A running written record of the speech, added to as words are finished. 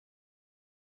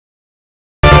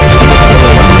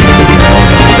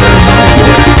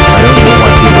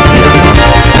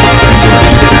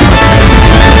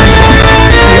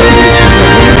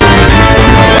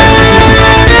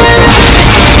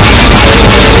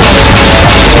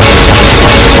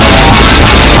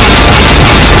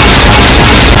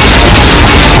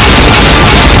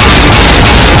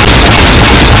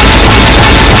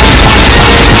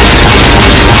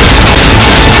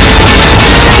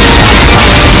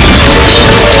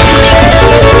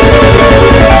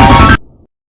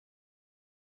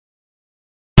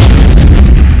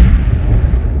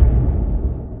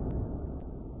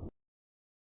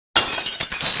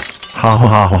Ha ha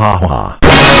ha ha ha.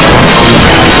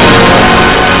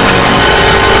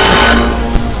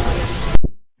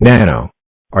 Nano.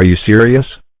 Are you serious?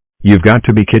 You've got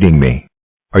to be kidding me.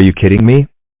 Are you kidding me?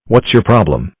 What's your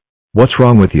problem? What's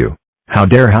wrong with you? How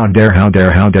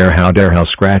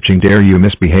scratching dare you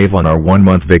misbehave on our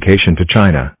 1-month vacation to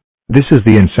China? This is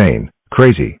the insane,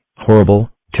 crazy,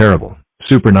 horrible, terrible,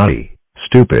 super naughty,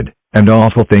 stupid, and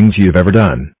awful things you've ever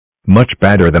done. Much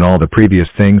better than all the previous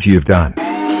things you've done.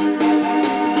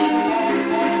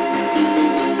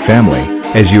 Family,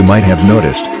 as you might have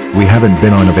noticed, we haven't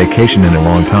been on a vacation in a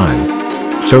long time.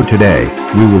 So today,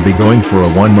 we will be going for a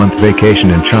 1-month vacation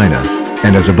in China,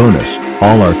 and as a bonus,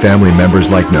 all our family members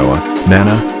like Noah,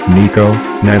 Nana, Nico,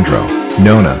 Nandro,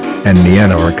 Nona, and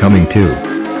Nano are coming too.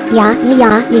 Yeah,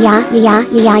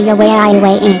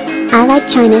 I like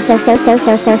China so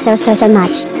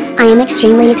much. I am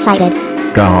extremely excited.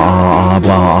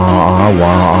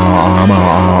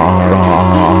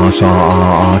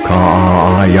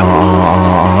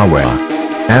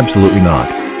 Absolutely not.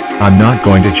 I'm not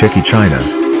going to Chicky China.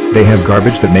 They have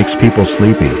garbage that makes people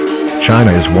sleepy.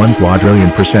 China is 1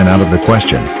 quadrillion% out of the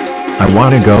question. I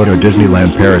want to go to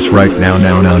Disneyland Paris right now.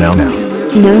 No.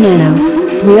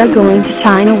 We are going to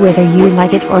China whether you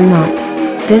like it or not.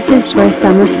 This is for a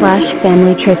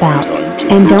summer/family trip out.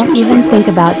 And don't even think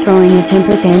about throwing a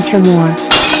temper tantrum more.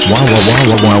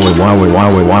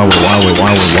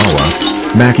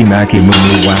 Macky moo wacky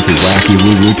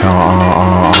woo woo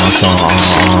ta.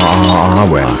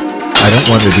 I don't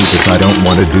want to do this, I don't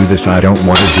want to do this, I don't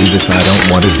want to do this, I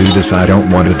don't want to do this, I don't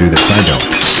want to do this, I don't.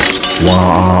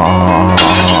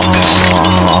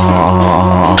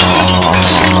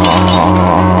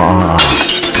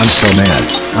 I'm so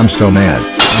mad, I'm so mad,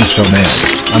 I'm so mad,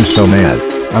 I'm so mad,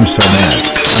 I'm so mad,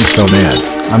 I'm so mad,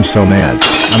 I'm so mad,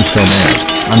 I'm so mad,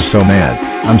 I'm so mad,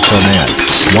 I'm so mad.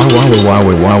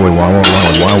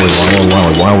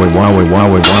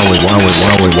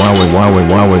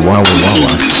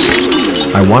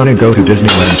 I want to go to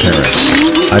Disneyland Paris.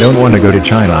 I don't want to go to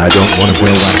China. I don't want to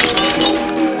wear wax.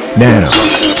 Nano,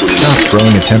 stop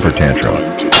throwing a temper tantrum.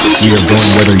 We are going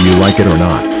whether you like it or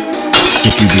not.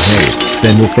 If you behave,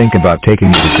 then we'll think about taking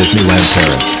you to Disneyland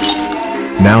Paris.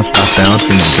 Now stop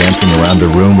bouncing and dancing around the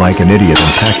room like an idiot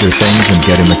and pack your things and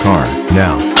get in the car,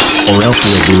 now. Or else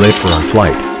we'll be late for our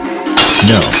flight.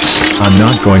 No, I'm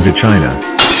not going to China.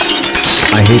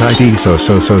 I hate IT so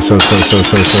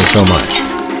much.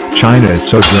 China is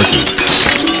so jerky.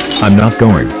 I'm not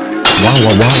going.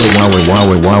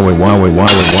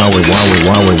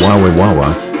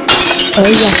 Oh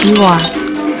yes you are.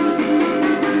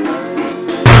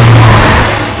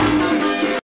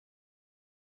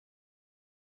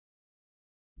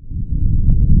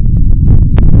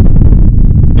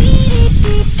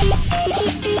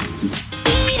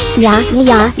 Yeah.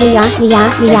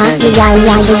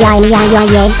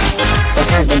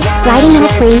 Riding on a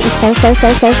plane is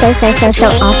so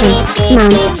awesome.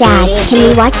 Mom, Dad, can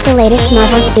we watch the latest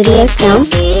Marvel Studios film?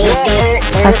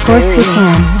 Of course we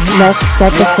can. Let's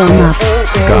set the film up.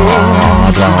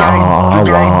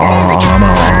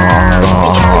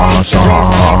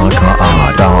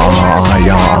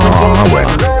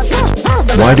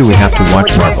 Why do we have to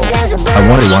watch Marvel? I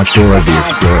want to watch Dora the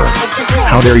Explorer.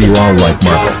 How dare you all like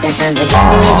Marvel?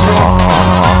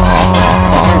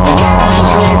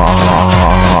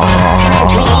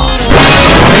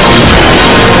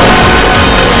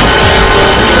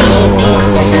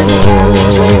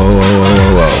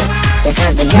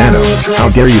 Nano, how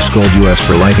dare you scold US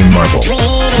for liking Marvel?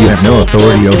 You have no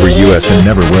authority over US and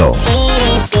never will.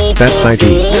 That's IT.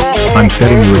 I'm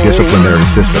setting you a disciplinary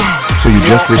system, so you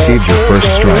just received your first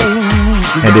strike.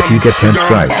 And if you get 10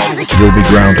 strikes, you'll be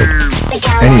grounded.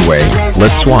 Anyway,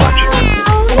 let's watch.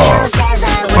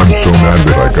 I'm so mad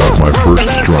that I got my first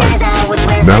strike.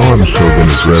 Now I'm so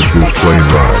gonna dread this plane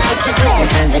ride.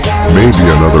 Maybe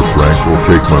another prank will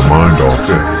take my mind off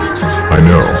it. I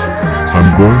know. I'm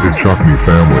going to chuck me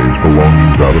family's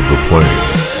belongings out of the plane.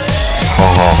 Ha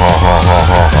ha ha ha ha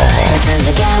ha ha.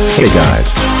 Hey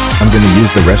guys, I'm gonna use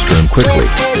the restroom quickly.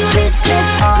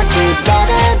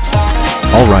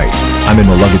 Alright, I'm in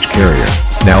the luggage carrier.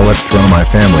 Now let's throw my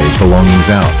family's belongings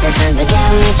out.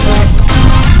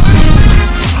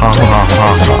 Ha ha ha ha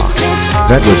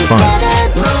ha. That was fun.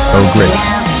 Oh great.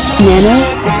 Nano,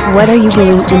 what are you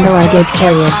doing in the luggage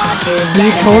carrier?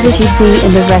 You told us you'd be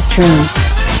in the restroom.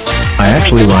 I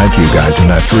actually lied to you guys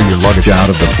and I threw your luggage out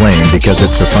of the plane because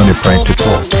it's a funny prank to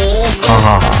pull. Ha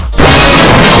ha ha.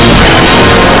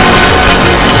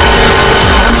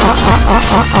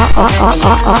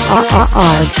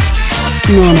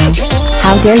 Nano,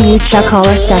 how dare you chuck all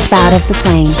our stuff out of the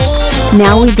plane?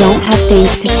 Now we don't have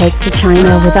things to take to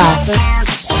China with us.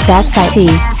 That's IT.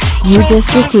 You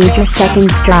just received your second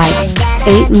strike.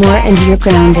 8 more and you're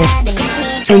grounded.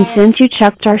 And since you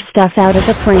chucked our stuff out of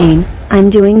the plane, I'm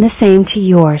doing the same to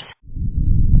yours.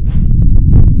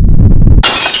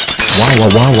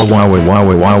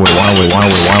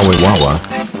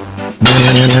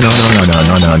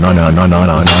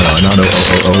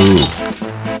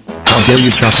 How dare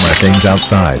you chuck my things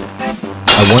outside?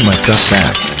 I want my stuff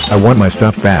back. I want my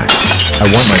stuff back. I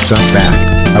want my stuff back.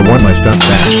 I want my stuff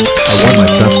back. I want my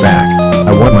stuff back.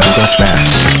 I want my stuff back.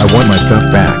 I want my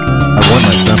stuff back.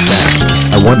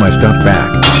 I want my stuff back.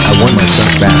 I want my stuff back. I want my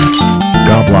stuff back.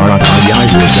 Gobla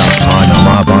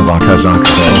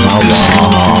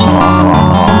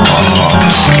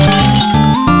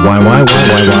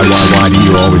Why do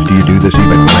you do this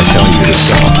even when I tell you to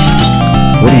stop?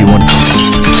 What do you want?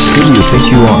 Who do you think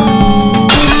you are?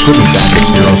 Put me back at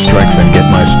 0 strikes and get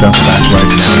my stuff back right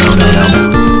now.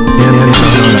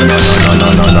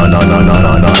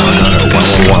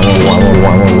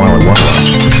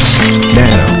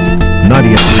 Nano, not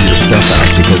even threw your stuff out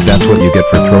because that's what you get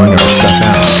for throwing our stuff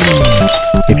out.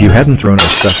 If you hadn't thrown our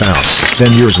stuff out,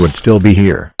 then yours would still be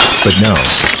here. But no.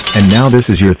 And now this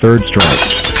is your 3rd strike.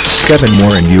 7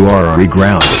 more and you are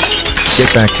regrounded.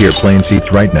 Get back to your plane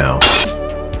seats right now.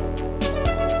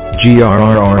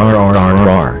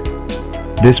 GRRRRRRR.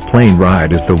 This plane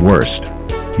ride is the worst.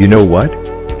 You know what?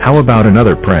 How about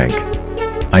another prank?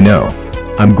 I know.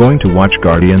 I'm going to watch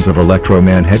Guardians of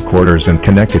Electroman headquarters and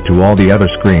connect it to all the other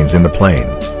screens in the plane.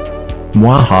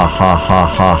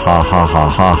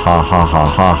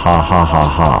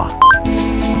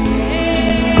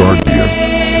 Guardians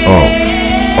of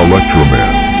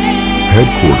Electroman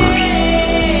headquarters.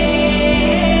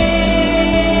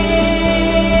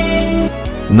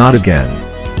 Not again.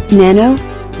 Nano?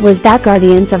 Was that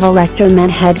Guardians of Electroman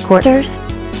headquarters?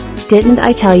 Didn't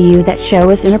I tell you that show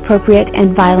is inappropriate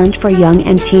and violent for young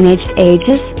and teenaged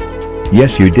ages?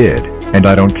 Yes you did, and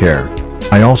I don't care.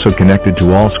 I also connected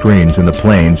to all screens in the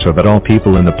plane so that all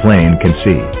people in the plane can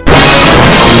see.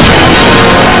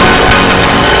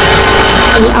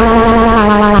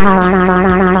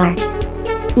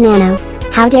 Nano,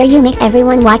 how dare you make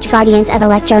everyone watch Guardians of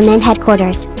Electroman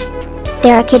headquarters?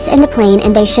 There are kids in the plane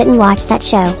and they shouldn't watch that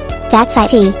show. That's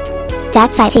IT.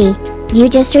 That's IT. You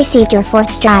just received your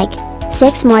 4th strike.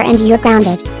 6 more and you're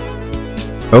grounded.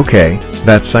 Okay,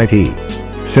 that's IT.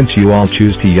 Since you all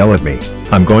choose to yell at me,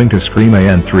 I'm going to scream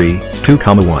in 3, 2,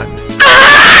 1.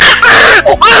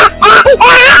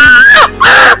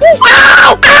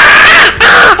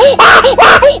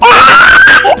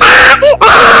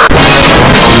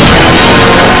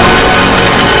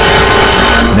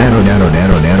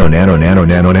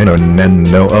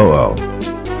 Nano.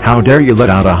 How dare you let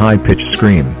out a high-pitched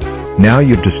scream? Now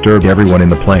you've disturbed everyone in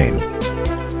the plane.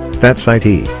 That's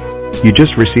IT. You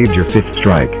just received your 5th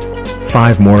strike.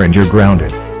 5 more and you're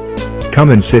grounded.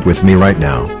 Come and sit with me right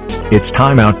now. It's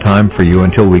timeout time for you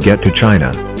until we get to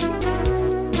China.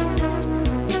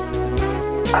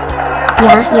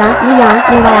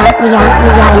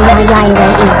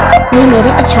 We made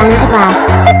it to China at last.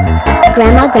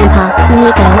 Grandma, Grandpa,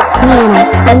 Nico, Nano,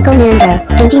 Uncle Nando,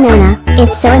 Auntie Nona,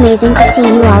 it's so amazing to see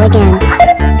you all again.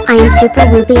 I am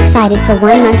super whoopie excited for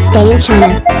 1 month stay in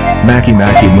China. Mackie,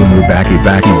 moo moo, backy, boo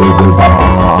boo, well,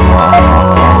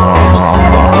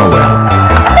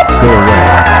 go away,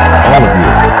 all of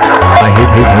you. I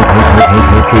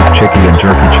hate chicky and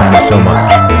jerky China so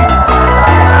much.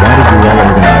 Why did you all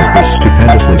organize this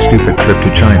stupendously stupid trip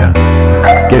to China?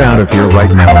 Get out of here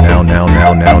right now,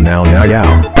 yow.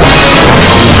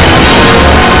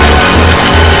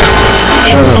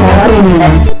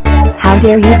 How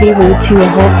dare you be rude to your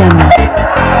whole family?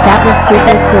 That was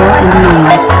super cool and mean.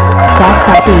 That's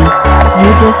IT. You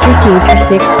just received your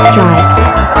 6th strike.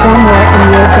 4 more and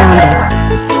you're grounded.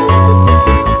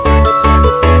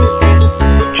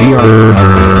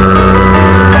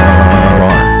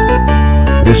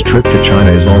 This trip to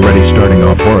China is already starting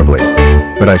off horribly.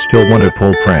 But I still want to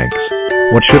pull pranks.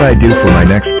 What should I do for my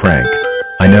next prank?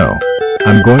 I know.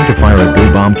 I'm going to fire a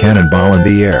goo bomb cannonball in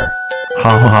the air. Ha.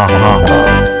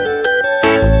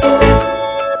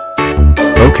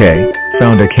 Okay,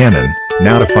 found a cannon.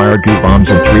 Now to fire goo bombs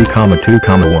in 3, 2,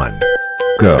 1.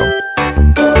 Go.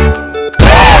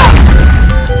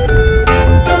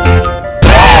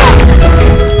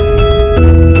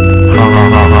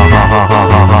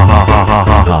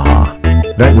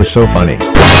 That was so funny.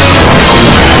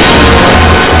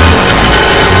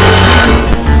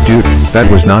 Dude, that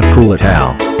was not cool at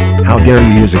all. How dare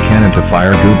you use a cannon to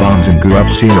fire goo bombs and goo up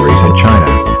sceneries in China?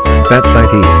 That's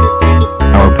IT.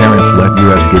 Our parents let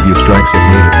us give you strikes if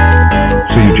needed.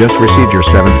 So you just received your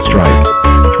 7th strike.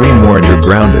 3 more and you're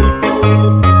grounded.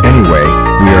 Anyway,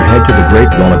 we are head to the Great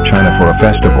Wall of China for a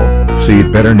festival, so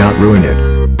you'd better not ruin it.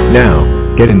 Now,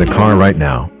 get in the car right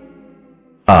now.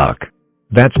 Ugh.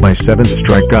 That's my 7th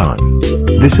strike gone.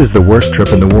 This is the worst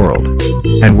trip in the world.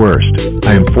 And worst,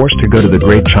 I am forced to go to the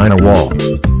Great China Wall.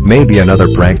 Maybe another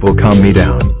prank will calm me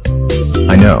down.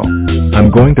 I know. I'm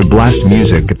going to blast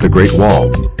music at the Great Wall.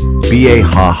 B-A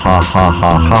ha ha ha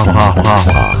ha ha ha ha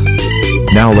ha.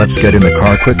 Now let's get in the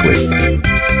car quickly.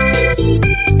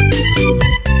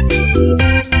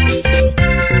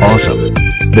 Awesome.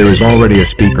 There is already a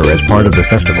speaker as part of the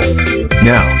festival.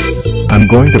 Now, I'm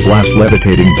going to blast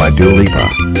Levitating by Dua Lipa.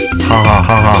 Ha ha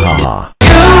ha ha ha ha.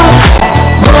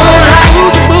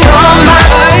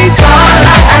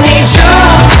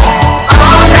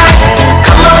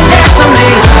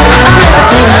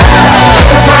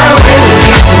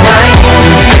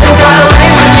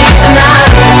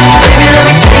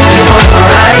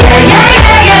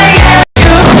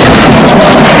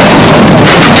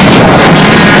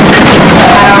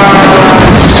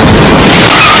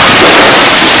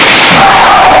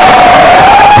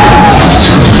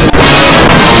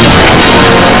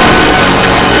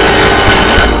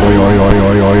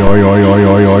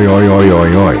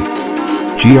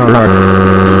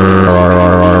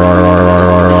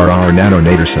 Nano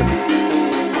Naderson.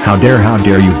 How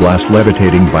dare you blast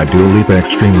Levitating by Dua Lipa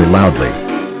extremely loudly.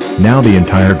 Now the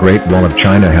entire Great Wall of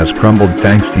China has crumbled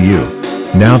thanks to you.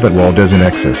 Now that wall doesn't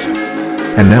exist.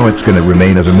 And now it's gonna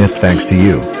remain as a myth thanks to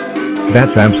you.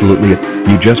 That's absolutely it.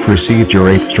 You just received your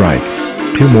 8th strike.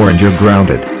 2 more and you're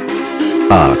grounded.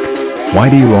 Ugh. Why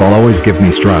do you all always give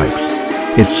me strikes?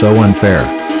 It's so unfair.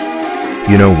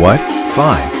 You know what?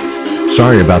 Fine.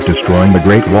 Sorry about destroying the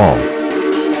Great Wall.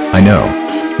 I know.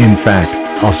 In fact,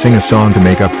 I'll sing a song to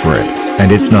make up for it,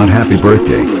 and it's not Happy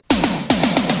Birthday.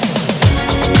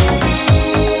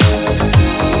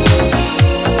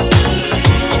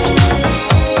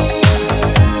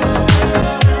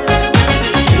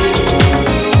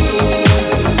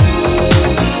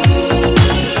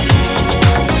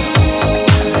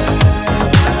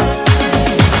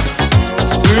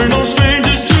 We're no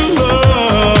strangers to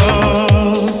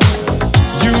love.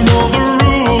 You know the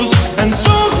rules, and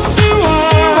so do I.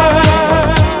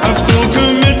 I've still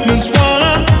commitments while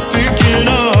I'm thinking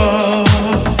of.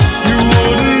 You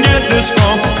wouldn't get this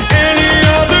from any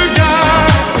other guy.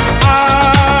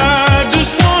 I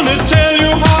just wanna tell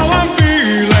you how I'm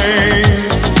feeling.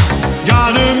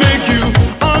 Gotta make you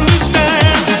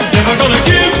understand. Never gonna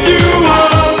give you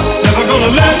up. Never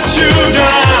gonna let you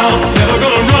down. Never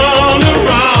gonna run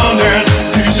around and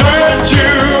desert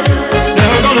you.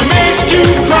 Never gonna make you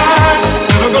cry.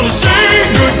 Never gonna say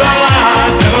goodbye.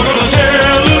 Never gonna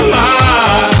tell a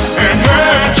lie and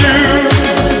hurt you.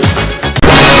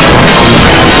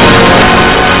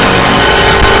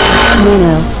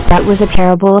 Nano, that was a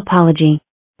terrible apology.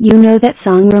 You know that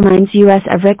song reminds us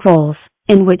of Rick Rolls,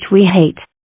 in which we hate.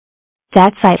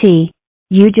 That's it.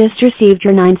 You just received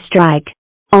your 9th strike.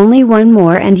 Only 1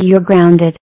 more and you're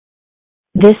grounded.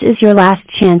 This is your last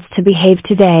chance to behave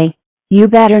today. You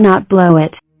better not blow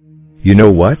it. You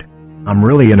know what? I'm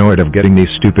really annoyed of getting these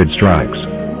stupid strikes.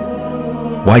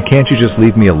 Why can't you just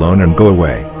leave me alone and go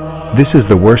away? This is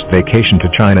the worst vacation to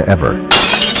China ever.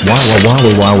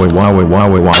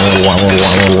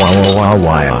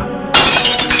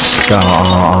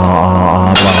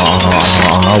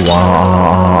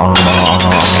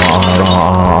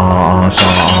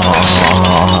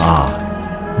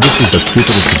 This is the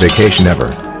stupidest vacation ever.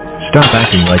 Stop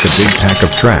acting like a big pack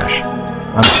of trash.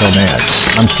 I'm so mad.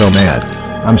 I'm so mad.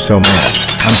 I'm so mad.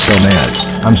 I'm so mad.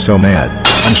 I'm so mad.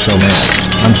 I'm so mad.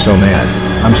 I'm so mad.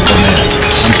 I'm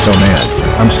so mad.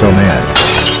 I'm so mad. I'm so mad.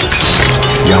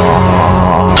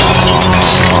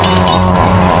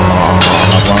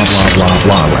 Blah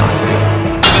blah blah.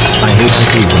 I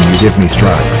hate when you give me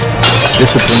strikes.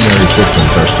 Disciplinary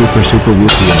systems are super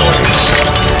whoopie annoying.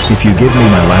 If you give me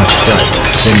my last strike,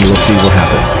 then you will see what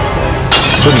happens.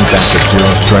 Put me back at 0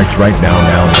 strikes right now.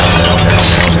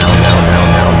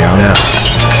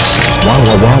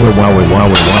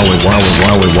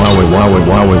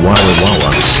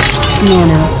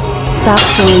 Nano, stop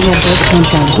throwing a big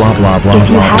tantrum. Blah blah blah. If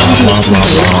you hadn't listened to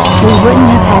it, we wouldn't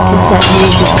have had to set new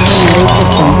disciplinary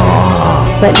systems.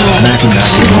 But no, you have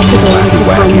to go and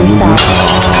define yourself.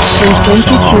 And since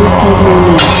you choose to ignore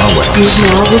me, you've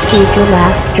now received your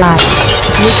last strike.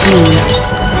 Which means,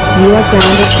 you are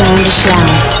grounded.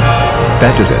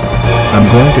 That is it. I'm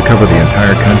going to cover the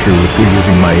entire country with goo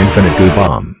using my infinite goo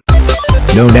bomb.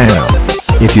 No Nano.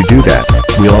 If you do that,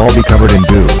 we'll all be covered in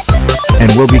goo. And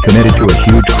we'll be committed to a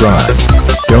huge crime.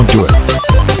 Don't do it.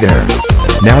 There.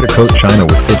 Now to coat China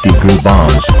with 50 goo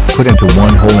bombs, put into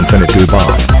one hole infinite goo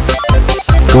bomb.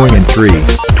 Going in 3,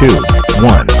 2,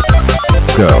 1,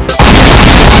 go.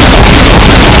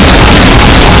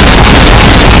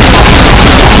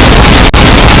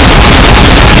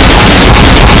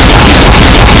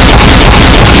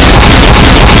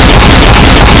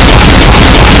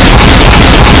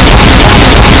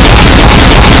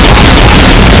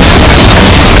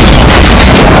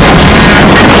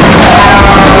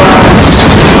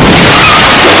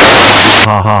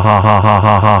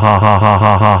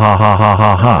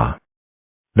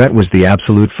 That was the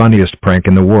absolute funniest prank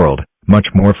in the world, much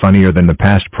more funnier than the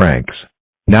past pranks.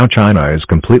 Now China is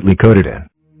completely coated in.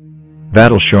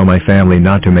 That'll show my family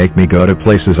not to make me go to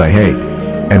places I hate.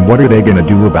 And what are they gonna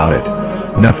do about it?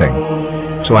 Nothing.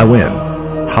 So I win.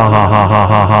 Ha ha ha ha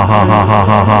ha ha ha ha ha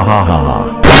ha ha ha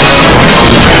ha.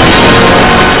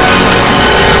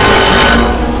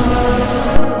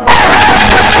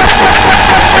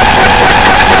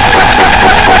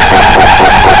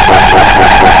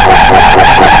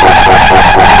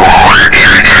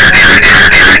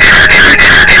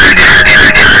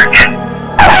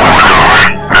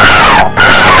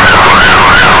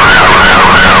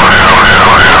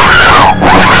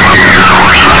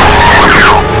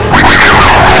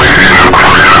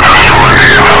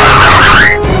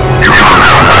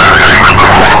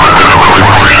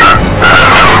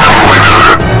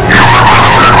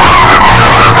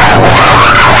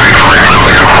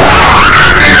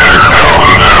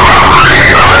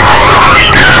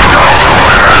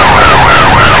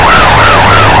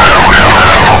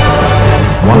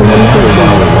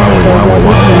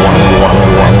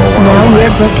 Now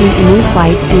we're booking a new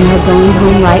flight and are going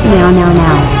home right now.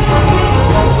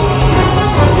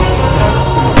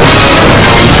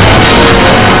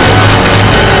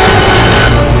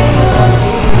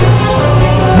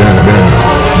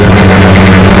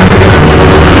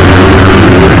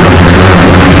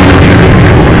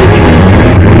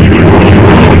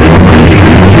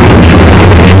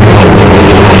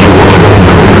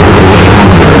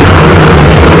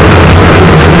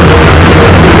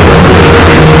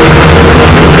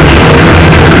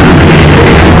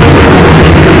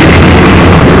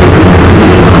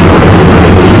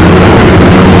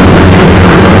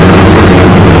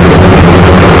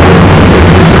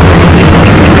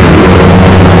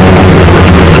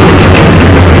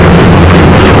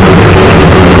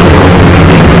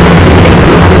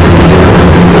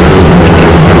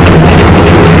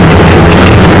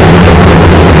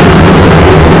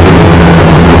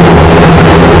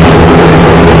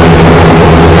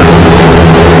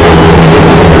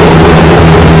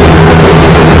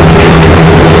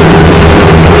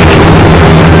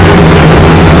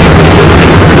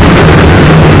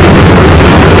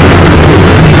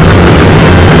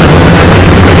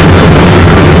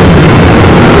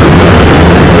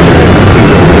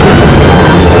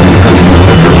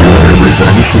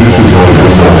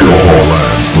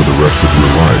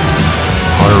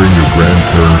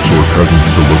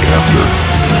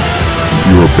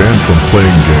 You are banned from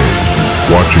playing games,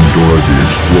 watching Dora the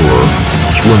Explorer,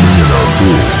 swimming in our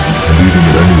pool, and eating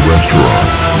at any restaurant.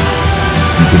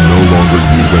 You can no longer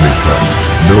use any pets,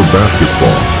 no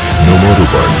basketball, no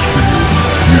motorbikes for you.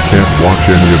 You can't watch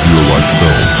any of your life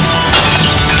films.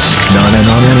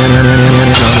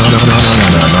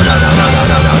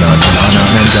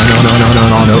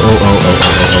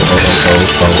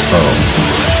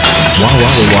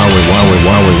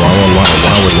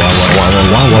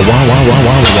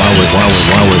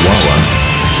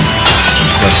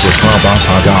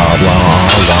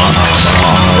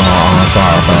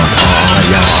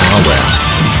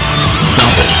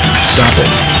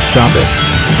 Stop it.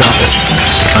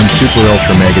 I'm super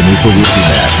ultra mega noopa whoopie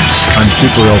mad. I'm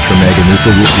super ultra mega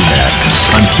noopa whoopie mad.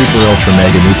 I'm super ultra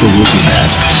mega noopa whoopie mad.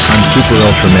 I'm super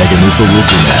ultra mega noopa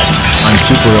whoopie mad. I'm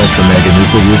super ultra mega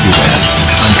noopa whoopie mad.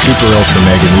 I'm super ultra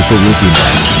mega noopa whoopie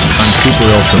mad. I'm super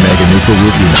ultra mega noopa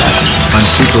whoopie mad. I'm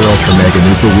super ultra mega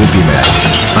noopa whoopie mad.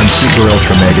 I'm super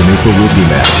ultra mega noopa whoopie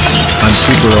mad. I'm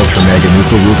super ultra mega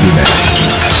noopa whoopie mad.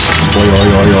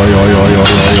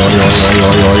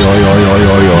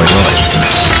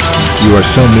 You are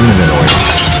so mean and annoying.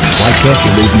 Why can't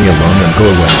you leave me alone and go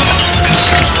away?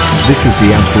 This is the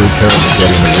absolute terrible day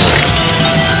in the world.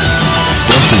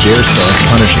 Don't you dare start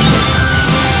punishing me.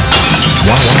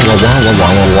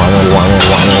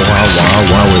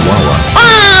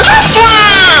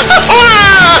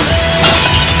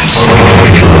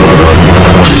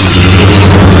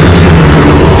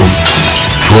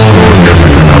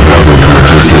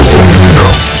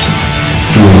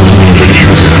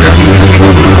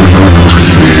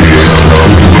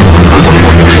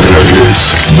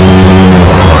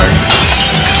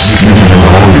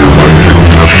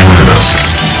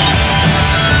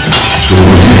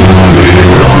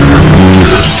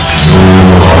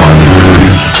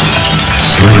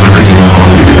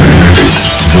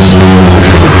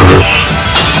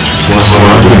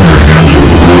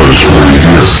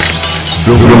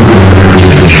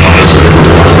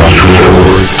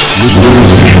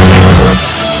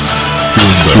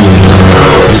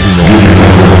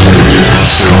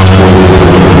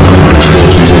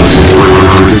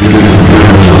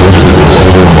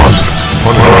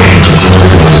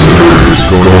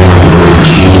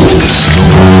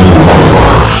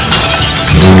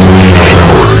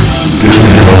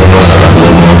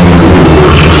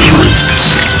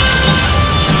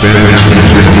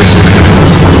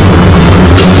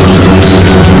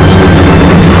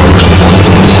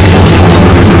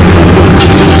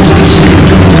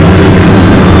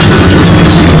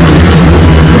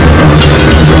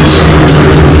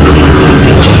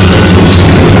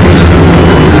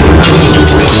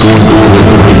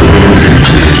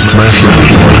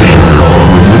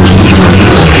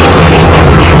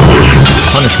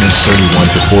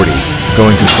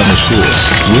 Going to summer school,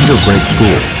 winter break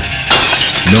school.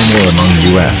 No more among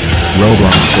the U.S.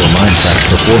 Roblox or Minecraft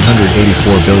for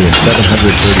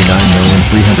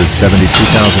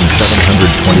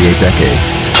 484,739,372,728 decades.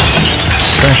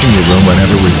 Crashing your room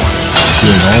whenever we want.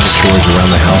 Doing all the chores around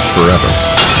the house forever.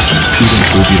 Eating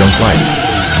food you don't like.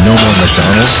 No more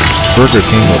McDonald's, Burger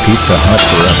King or Pizza Hut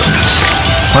forever.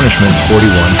 Punishment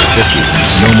 41 to 50.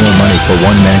 No more money for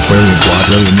one-man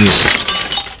quadrillion years.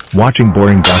 Watching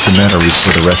boring documentaries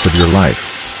for the rest of your life.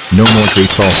 No more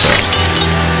treats also.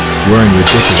 Wearing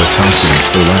ridiculous costumes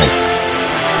for life.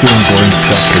 Doing boring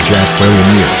stuff for jack-trillion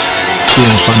years.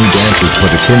 Doing funny dances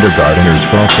for the kindergarteners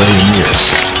 12 trillion years.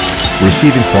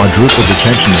 Receiving quadruple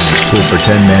detention in the school for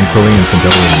 10 man-trillion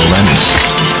quintillion millennia.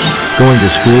 Going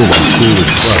to school when school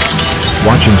is closed.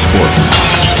 Watching sports.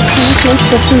 Punishment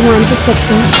 51 to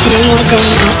 60. No more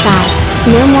going outside.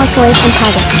 No more toys and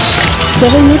targets.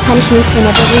 Giving you punishments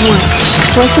whenever we want.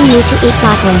 Forcing you to eat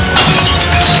broccoli.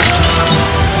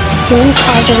 Doing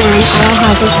cars around our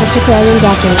houses for 2 trillion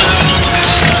decades.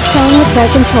 Playing with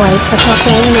broken toys for 12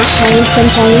 trillion, 8 trillion,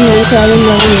 10 trillion, 9 trillion,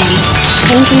 million.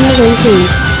 Painting your room clean.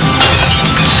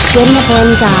 Getting a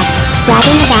boring job.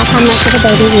 Bragging about how much of a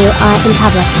baby you are in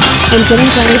public. And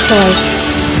getting dirty toys.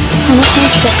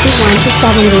 Punishment 51 to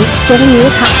 70. Giving you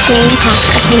a cop stealing past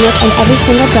a peanut and every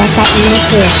single dress that you must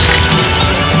do.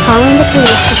 Calling the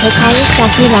police to take all your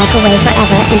stuff you like away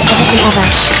forever and ever and ever.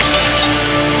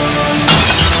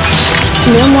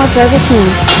 No more Burger King,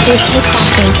 Beefcake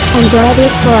Factory, and Dora the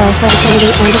Explorer for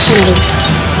infinity and eternity.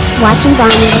 Watching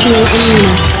Barney with me and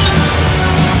Nano.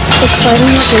 Exploding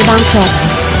your rebound trip.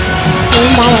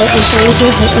 Doing ballet and showing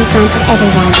your hate in front of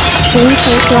everyone. Doing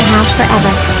cake your house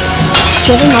forever.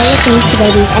 Giving all your things to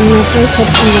babies and nursery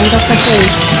kids and Lego for free.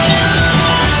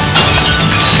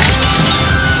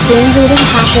 Doing reading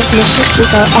classes Mr.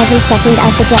 Chico every second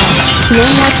of the day. No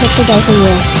more tips a day for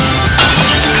you.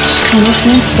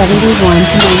 Punishment 71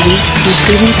 to 90.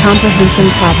 Receiving comprehension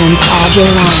problems all day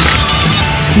long.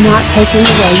 Not taking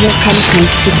away your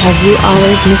punishments because you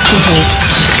always misbehave.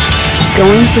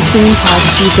 Going to theme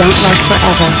parks you don't like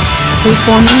forever.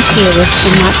 Performing serious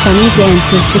and not funny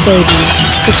dances to babies,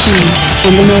 the king,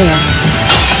 and the mayor.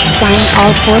 Buying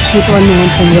all 4 people a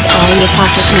mansion with all your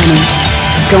pocket money.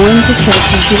 Going to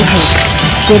churches you hate.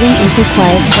 Getting into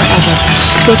choirs forever.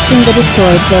 Fixing the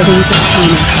destroyed buildings of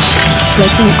China.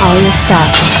 Breaking all your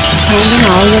stuff. Handing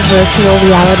all your virtual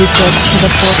reality clips to the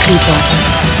poor people.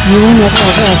 You will never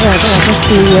ever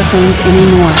see your friends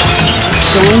anymore.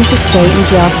 Going to stay in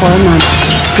jail for a month.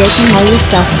 Breaking all your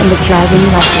stuff in the drive-in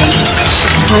restaurant.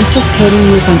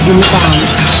 Confiscating you from any bounds.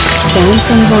 Banned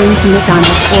from going to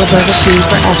McDonald's or Burger King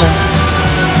forever.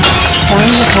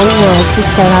 Telling the whole world to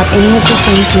sell out any of the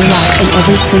things you like in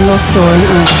every single store on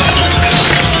Earth.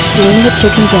 Doing the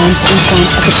chicken dance in front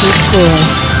of the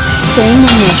preschoolers. Staying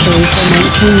in nursery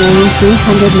for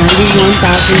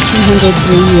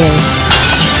 19,391,203 years.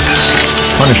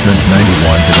 Punishment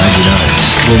 91 to 99.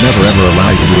 Will never ever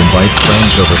allow you to invite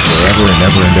friends over forever and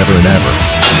ever and ever and ever.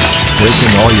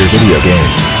 Breaking all your video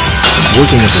games.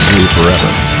 Working at the zoo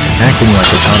forever. Acting like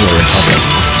a toddler in public.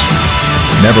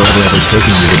 Never ever ever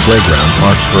taking you to playground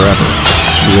parks forever.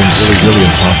 Doing really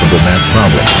impossible math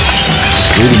problems.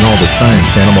 Reading all the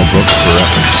science animal books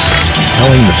forever.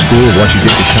 Telling the school what you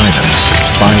did to China.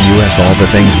 Buying US all the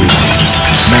things we need.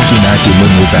 Mackie moo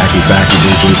moo backy boo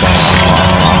boo ba well.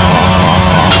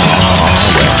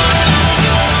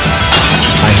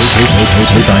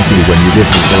 I hate when you give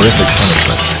me horrific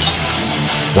punishment.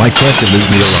 Why can't you leave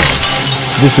me alone?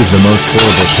 This is the most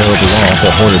horrible, terrible,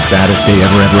 awful, horrid, baddest day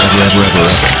ever.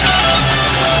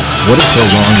 What is so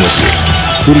wrong with you?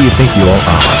 Who do you think you all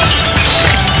are?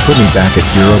 Put me back at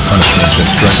 0 punishments and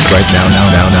stress right now,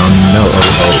 no,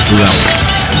 who else?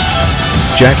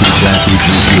 Jackie,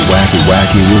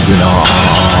 wacky, woozin',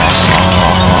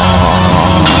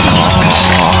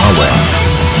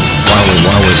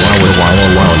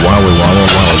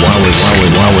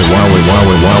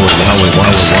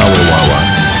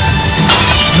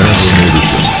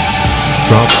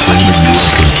 Stop screaming you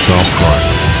up and stop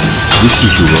crying. This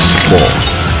is your own fault.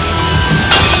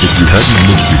 If you hadn't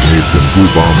misbehaved and blue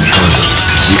bombed China,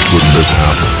 this wouldn't have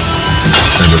happened.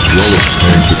 And as well as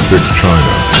paying to fix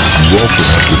China, you also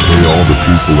have to pay all the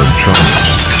people in China.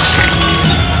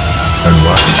 And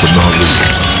last but not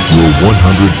least, your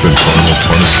 100th and final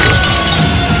punishment.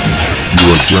 You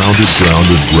are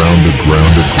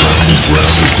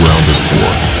grounded for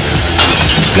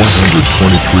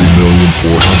 123,456,789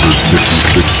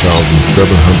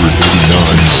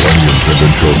 millenniums and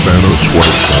until Thanos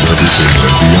wipes out everything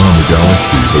and beyond the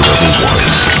galaxy that ever was.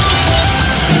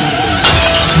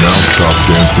 Now stop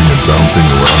dancing and bouncing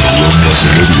around the room like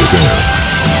an idiot and...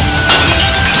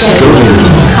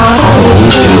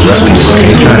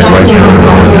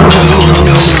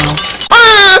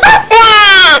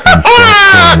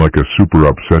 like a super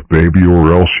upset baby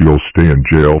or else you'll stay in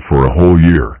jail for a whole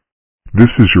year. This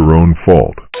is your own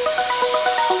fault.